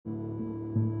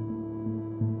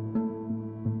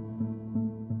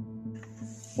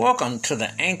Welcome to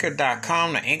the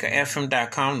Anchor.com, the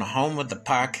AnchorFM.com, the home of the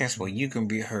podcast where you can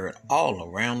be heard all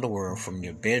around the world from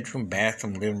your bedroom,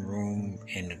 bathroom, living room,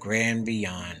 and the grand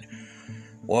beyond.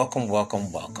 Welcome.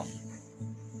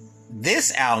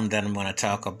 This album that I'm going to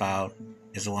talk about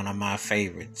is one of my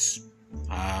favorites.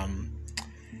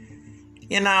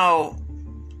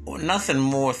 Nothing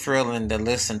more thrilling to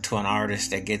listen to an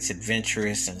artist that gets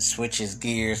adventurous and switches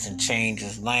gears and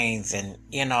changes lanes. And,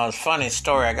 it's a funny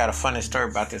story. I got a funny story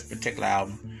about this particular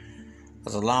album. It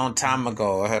was a long time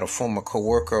ago. I had a former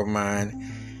coworker of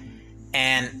mine,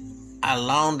 and I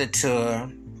loaned it to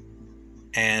her,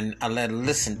 and I let her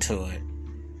listen to it.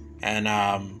 And,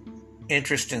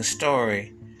 interesting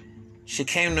story. She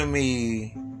came to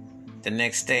me the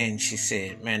next day and she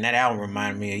said, "Man, that album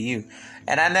reminded me of you."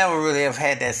 And I never really have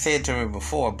had that said to me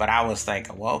before, but I was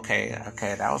like, well, okay,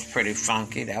 that was pretty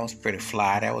funky, that was pretty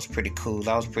fly, that was pretty cool,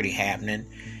 that was pretty happening.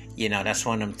 That's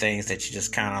one of them things that you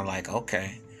just kind of like,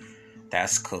 okay,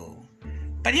 that's cool.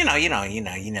 But you never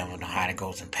know how it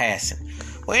goes in passing.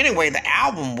 Well, anyway, the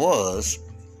album was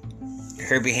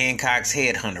Herbie Hancock's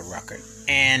Headhunter record.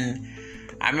 And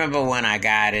I remember when I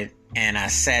got it, and I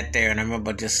sat there, and I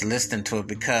remember just listening to it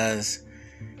because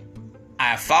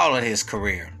I followed his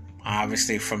career.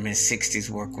 Obviously from his 60s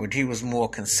work, when he was more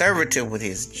conservative with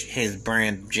his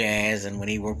brand of jazz and when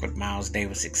he worked with Miles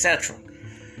Davis, etc.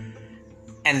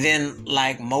 And then,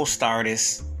 like most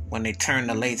artists, when they turned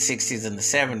the late 60s and the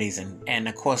 70s, and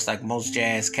of course, like most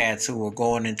jazz cats who were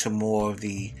going into more of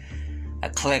the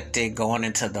eclectic, going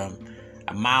into the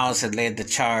Miles had led the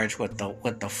charge with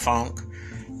the funk,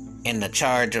 and the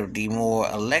charge of the more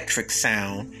electric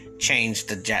sound changed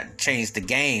the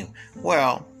game.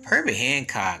 Well, Herbie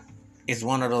Hancock is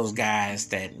one of those guys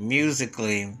that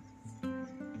musically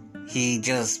he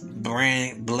just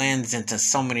blends into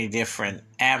so many different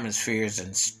atmospheres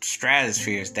and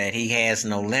stratospheres that he has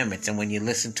no limits. And when you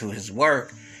listen to his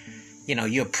work,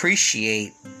 you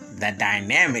appreciate the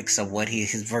dynamics of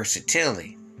his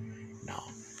versatility.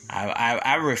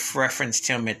 I referenced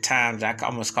him at times. I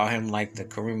almost call him like the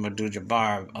Kareem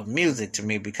Abdul-Jabbar of music to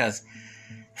me, because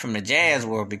from the jazz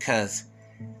world, because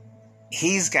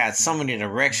he's got so many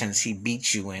directions he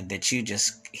beats you in that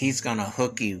he's gonna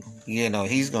hook you,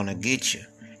 he's gonna get you.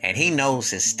 And he knows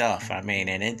his stuff. And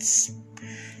it's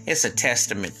a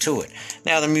testament to it.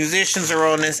 Now, the musicians are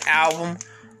on this album,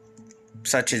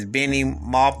 such as Benny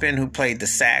Maupin, who played the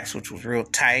sax, which was real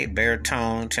tight,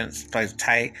 baritone, plays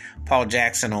tight, Paul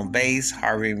Jackson on bass,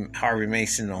 Harvey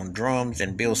Mason on drums,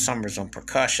 and Bill Summers on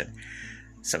percussion.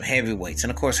 Some heavyweights. And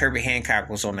of course, Herbie Hancock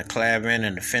was on the clarinet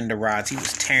and the Fender rods. He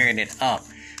was tearing it up.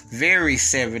 Very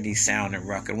 70s sounding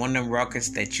record. One of them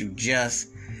records that you just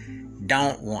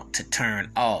don't want to turn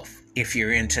off if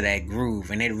you're into that groove.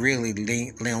 And it really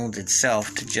lends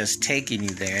itself to just taking you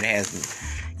there. It has,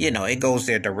 it goes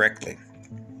there directly.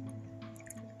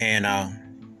 And,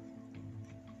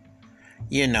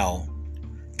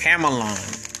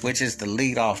 Camelon, which is the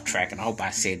lead-off track, and I hope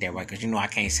I said that right, because I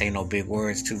can't say no big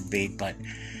words too big, but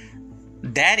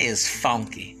that is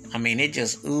funky. It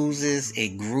just oozes,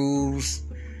 it grooves.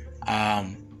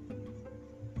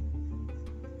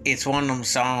 It's one of them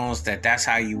songs that's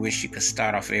how you wish you could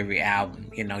start off every album.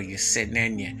 You're sitting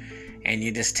in and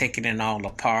you're just taking in all the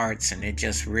parts, and it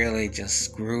just really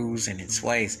just grooves in its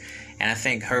ways. And I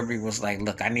think Herbie was like,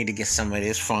 look, I need to get some of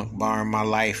this funk bar in my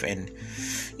life. And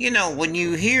when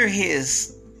you hear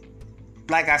his,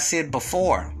 like I said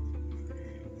before,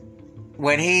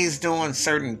 when he's doing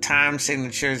certain time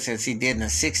signatures as he did in the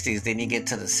 60s, then you get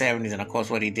to the 70s, and of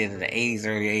course what he did in the 80s,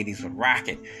 early 80s with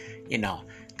Rocket,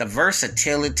 the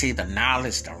versatility, the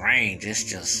knowledge, the range,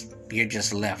 you're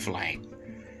just left like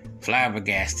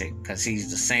flabbergasted, because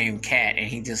he's the same cat, and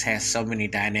he just has so many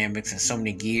dynamics and so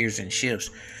many gears and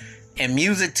shifts. And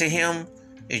music to him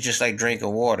is just like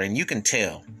drinking water, and you can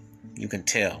tell.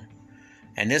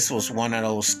 And this was one of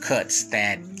those cuts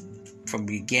that from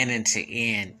beginning to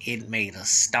end, it made a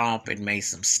stomp, it made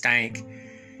some stank,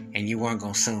 and you weren't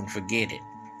going to soon forget it.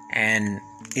 And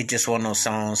it just one of those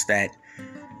songs that,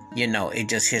 it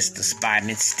just hits the spot,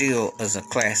 and it still is a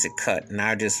classic cut. And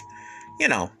I just,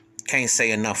 can't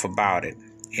say enough about it.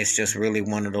 It's just really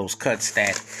one of those cuts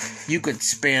that you could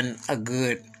spend a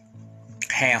good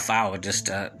half hour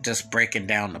just breaking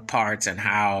down the parts, and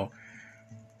how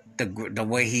the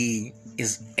way he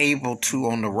is able to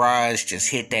on the rise just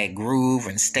hit that groove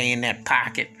and stay in that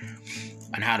pocket,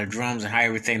 and how the drums and how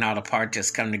everything, all the parts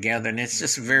just come together, and it's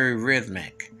just very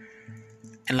rhythmic.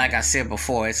 And like I said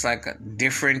before, it's like a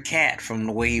different cat from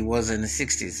the way he was in the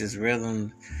 60s. His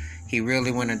rhythm, he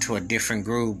really went into a different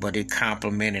groove, but it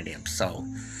complemented him. So,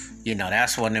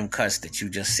 that's one of them cuts that you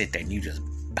just sit there and you just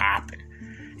bopping.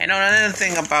 And another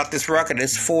thing about this record,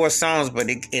 it's 4 songs, but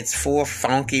it's 4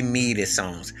 funky, meaty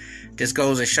songs. This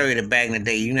goes to show you that back in the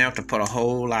day, you didn't have to put a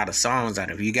whole lot of songs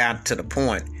out. If you got to the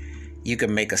point, you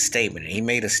can make a statement. And he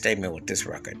made a statement with this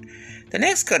record. The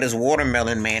next cut is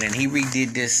Watermelon Man, and he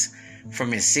redid this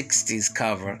from his 60s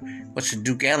cover, which is a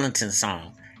Duke Ellington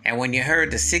song. And when you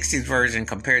heard the 60s version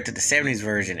compared to the 70s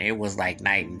version, it was like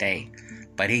night and day.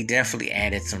 But he definitely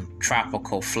added some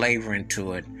tropical flavor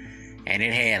into it. And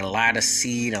it had a lot of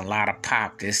seed and a lot of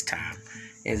pop this time.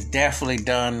 It's definitely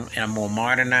done in a more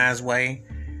modernized way.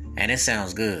 And it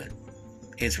sounds good.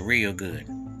 It's real good,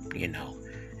 you know.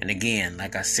 And again,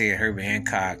 like I said, Herbie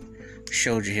Hancock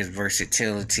showed you his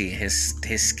versatility, his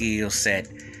skill set.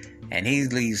 And he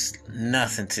leaves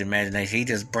nothing to the imagination. He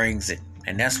just brings it.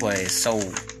 And that's why it's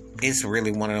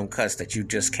really one of them cuts that you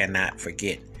just cannot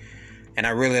forget. And I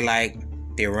really like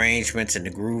the arrangements and the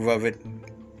groove of it.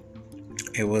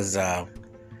 It was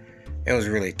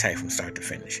really tight from start to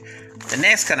finish. The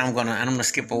next cut I'm gonna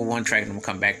skip over one track and I'm gonna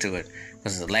come back to it,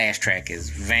 because the last track is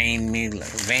Vein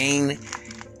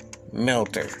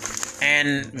Melter.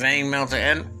 And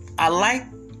I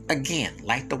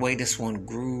like the way this one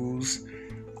grooves.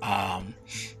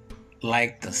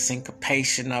 Like the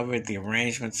syncopation of it, the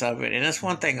arrangements of it. And that's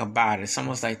one thing about it. It's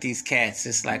almost like these cats,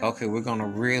 it's like, okay, we're gonna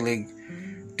really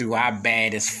do our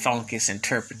baddest, funkiest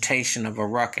interpretation of a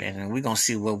record, and then we're gonna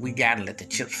see what we got and let the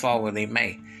chips fall where they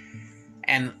may.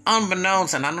 And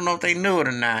unbeknownst, and I don't know if they knew it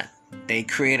or not, they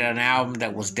created an album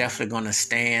that was definitely gonna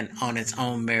stand on its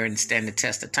own merit and stand the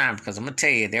test of time. Because I'm gonna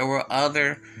tell you, there were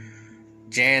other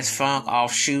jazz funk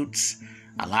offshoots.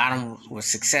 A lot of them were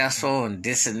successful and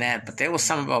this and that, but there was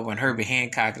something about when Herbie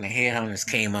Hancock and the Headhunters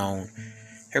came on.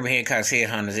 Herbie Hancock's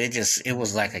Headhunters, it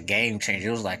was like a game changer.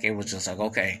 It was just like,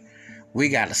 okay, we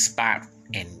got a spot,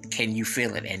 and can you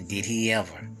feel it? And did he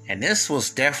ever? And this was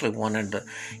definitely one of the,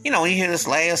 you hear this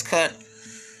last cut,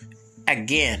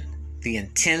 again, the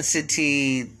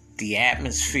intensity, the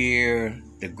atmosphere,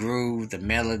 the groove, the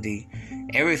melody,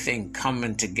 everything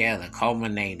coming together,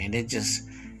 culminating, and it just,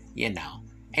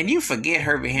 and you forget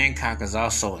Herbie Hancock is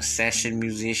also a session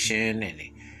musician, and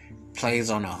he plays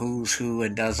on a who's who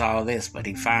and does all this, but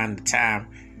he found the time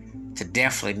to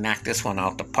definitely knock this one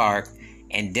off the park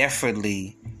and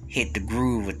definitely hit the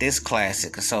groove with this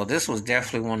classic. So this was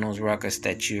definitely one of those records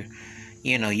that you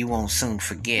won't soon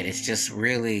forget. It's just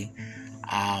really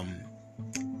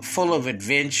full of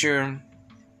adventure,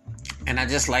 and I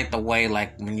just like the way,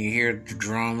 like when you hear the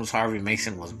drums, Harvey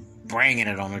Mason was bringing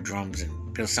it on the drums,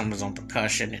 and Bill Summers on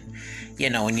percussion, and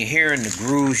when you're hearing the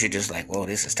grooves, you're just like, whoa,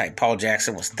 this is tight. Paul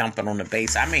Jackson was thumping on the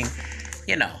bass. I mean,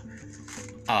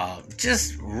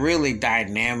 just really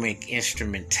dynamic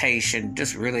instrumentation,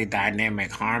 just really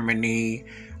dynamic harmony.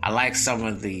 I like some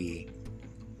of the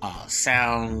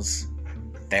sounds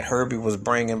that Herbie was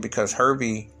bringing, because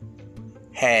Herbie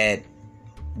had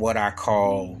what I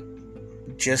call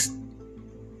he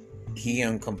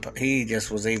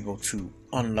just was able to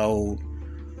unload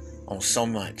on so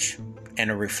much,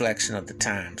 and a reflection of the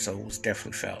time, so it was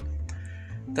definitely felt.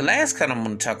 The last cut I'm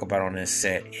going to talk about on this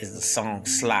set is the song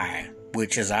Sly,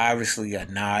 which is obviously a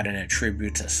nod and a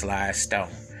tribute to Sly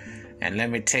Stone. And let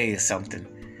me tell you something,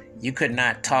 you could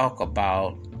not talk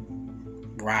about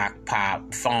rock,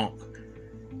 pop, funk,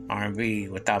 R&B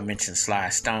without mentioning Sly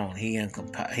Stone. He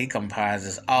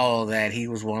comprises all that. He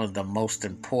was one of the most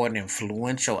important,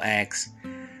 influential acts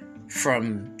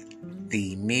from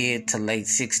the mid to late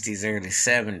 60s, early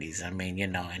 70s. I mean,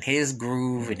 and his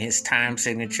groove and his time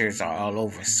signatures are all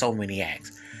over so many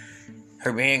acts.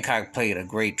 Herbie Hancock played a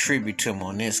great tribute to him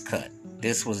on this cut.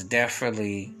 This was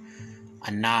definitely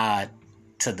a nod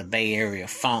to the Bay Area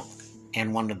funk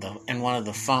and one of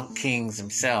the funk kings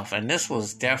himself. And this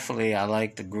was definitely, I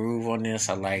like the groove on this.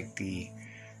 I like the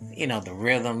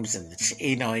rhythms and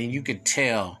and you could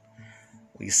tell.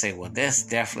 You say, well, this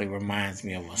definitely reminds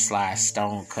me of a Sly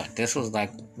Stone cut. This was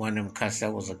like one of them cuts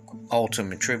that was an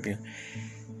ultimate tribute.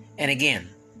 And again,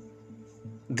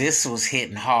 this was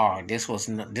hitting hard. This was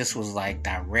like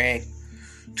direct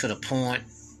to the point,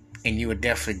 and you were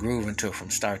definitely grooving to it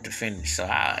from start to finish. So,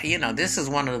 this is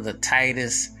one of the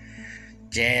tightest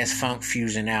jazz funk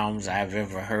fusion albums I've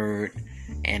ever heard,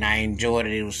 and I enjoyed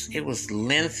it. It was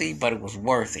lengthy, but it was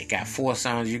worth it. Got 4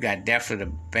 songs. You got definitely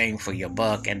the bang for your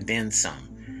buck, and then some.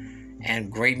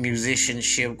 And great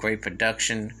musicianship, great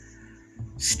production.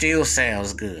 Still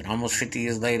sounds good. Almost 50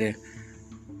 years later,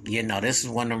 this is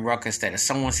one of them records that if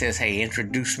someone says, hey,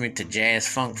 introduce me to jazz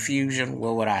funk fusion,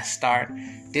 where would I start?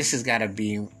 This has got to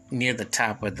be near the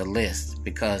top of the list,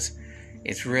 because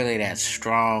it's really that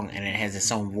strong, and it has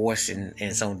its own voice and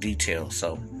its own detail.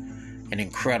 So, an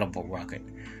incredible record.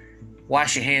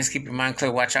 Wash your hands, keep your mind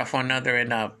clear, watch out for another.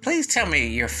 And please tell me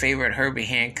your favorite Herbie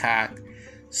Hancock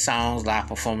songs, live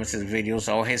performances,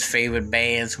 videos, or his favorite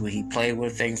bands who he played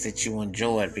with, things that you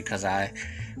enjoyed, because I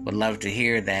would love to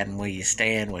hear that and where you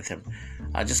stand with him.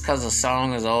 Just because a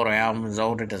song is old or album is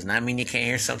older does not mean you can't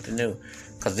hear something new.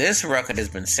 Because this record has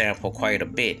been sampled quite a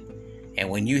bit. And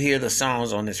when you hear the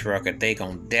songs on this record, they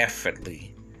gonna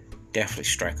definitely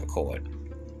strike a chord.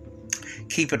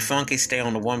 Keep it funky, stay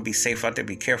on the one, be safe out there,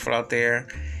 be careful out there.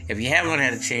 If you haven't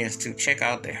had a chance to, check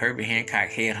out the Herbie Hancock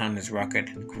Headhunters record.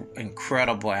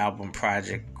 Incredible album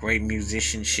project, great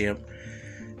musicianship,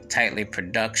 tightly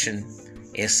production.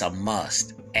 It's a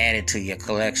must. Add it to your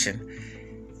collection.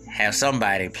 Have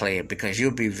somebody play it, because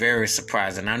you'll be very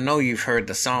surprised. And I know you've heard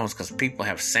the songs because people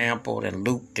have sampled and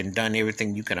looped and done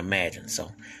everything you can imagine.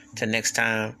 So, till next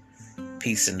time,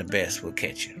 peace and the best. We'll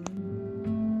catch you.